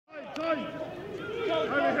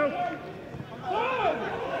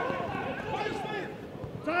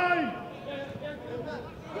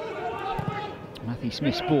Matthew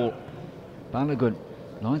Smith's ball. Balogun.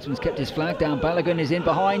 Linesman's kept his flag down. Balogun is in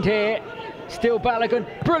behind here. Still Balogun.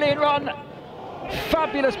 Brilliant run.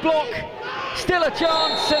 Fabulous block. Still a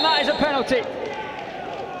chance, and that is a penalty.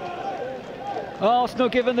 Arsenal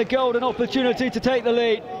given the golden opportunity to take the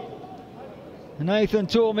lead. Nathan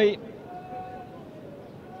Tormey,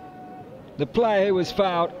 the player who was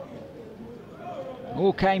fouled,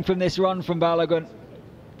 all came from this run from Balogun.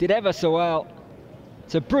 Did ever so well.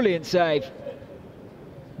 It's a brilliant save.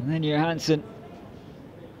 And then Johansson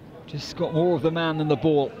just got more of the man than the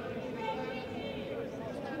ball.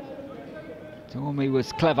 Tormey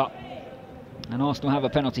was clever. And Arsenal have a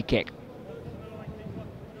penalty kick.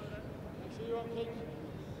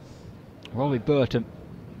 Robbie Burton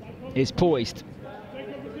is poised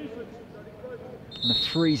on a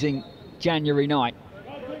freezing January night.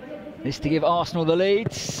 This to give Arsenal the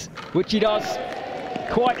leads, which he does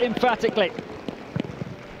quite emphatically.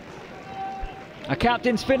 A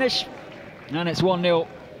captain's finish, and it's 1-0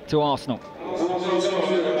 to Arsenal.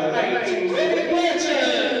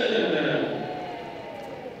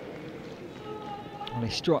 Well, he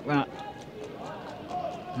struck that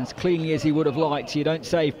as cleanly as he would have liked. You don't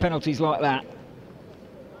save penalties like that.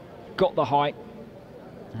 Got the height,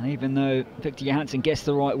 and even though Victor Johansson guessed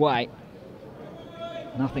the right way,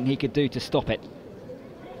 nothing he could do to stop it.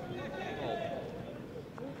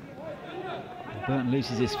 Burton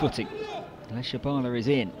loses his footing. Leshabala is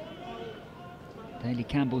in. Daly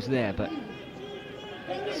Campbell's there, but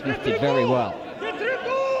Smith did very well.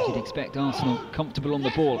 You'd expect Arsenal comfortable on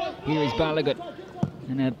the ball. Here is Balogun,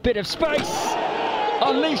 and a bit of space.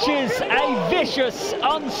 Unleashes a vicious,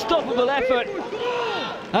 unstoppable effort,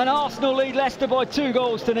 and Arsenal lead Leicester by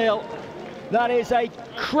 2-0. That is a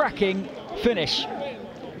cracking finish.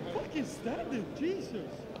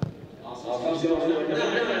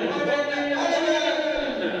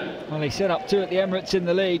 Well, he set up 2 at the Emirates in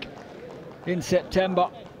the league in September.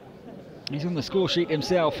 He's on the score sheet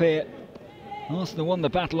himself here. Arsenal won the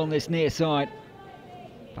battle on this near side,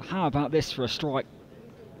 but how about this for a strike?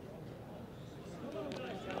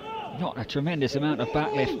 Not a tremendous amount of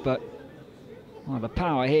backlift, but well, the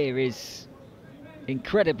power here is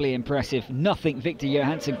incredibly impressive. Nothing Victor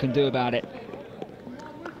Johansson can do about it.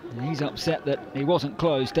 And he's upset that he wasn't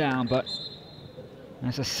closed down, but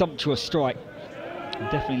that's a sumptuous strike. It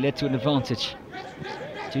definitely led to an advantage.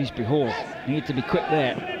 Dewsbury Hall needed to be quick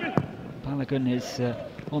there. Balogun is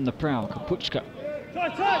on the prowl. Kapuchka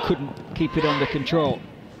couldn't keep it under control.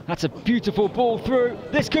 That's a beautiful ball through.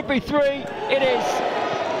 This could be 3. It is.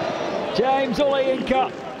 James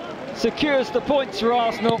Olayinka secures the points for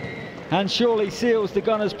Arsenal and surely seals the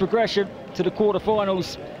Gunners' progression to the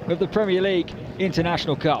quarter-finals of the Premier League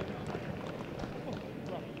International Cup.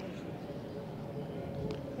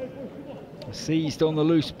 Seized on the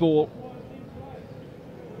loose ball.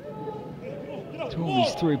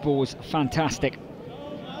 Tormey's through ball was fantastic.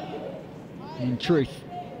 In truth,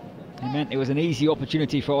 it meant it was an easy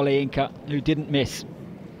opportunity for Olayinka, who didn't miss.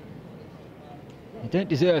 They don't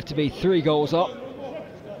deserve to be 3 goals up,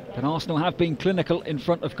 but Arsenal have been clinical in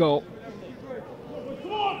front of goal.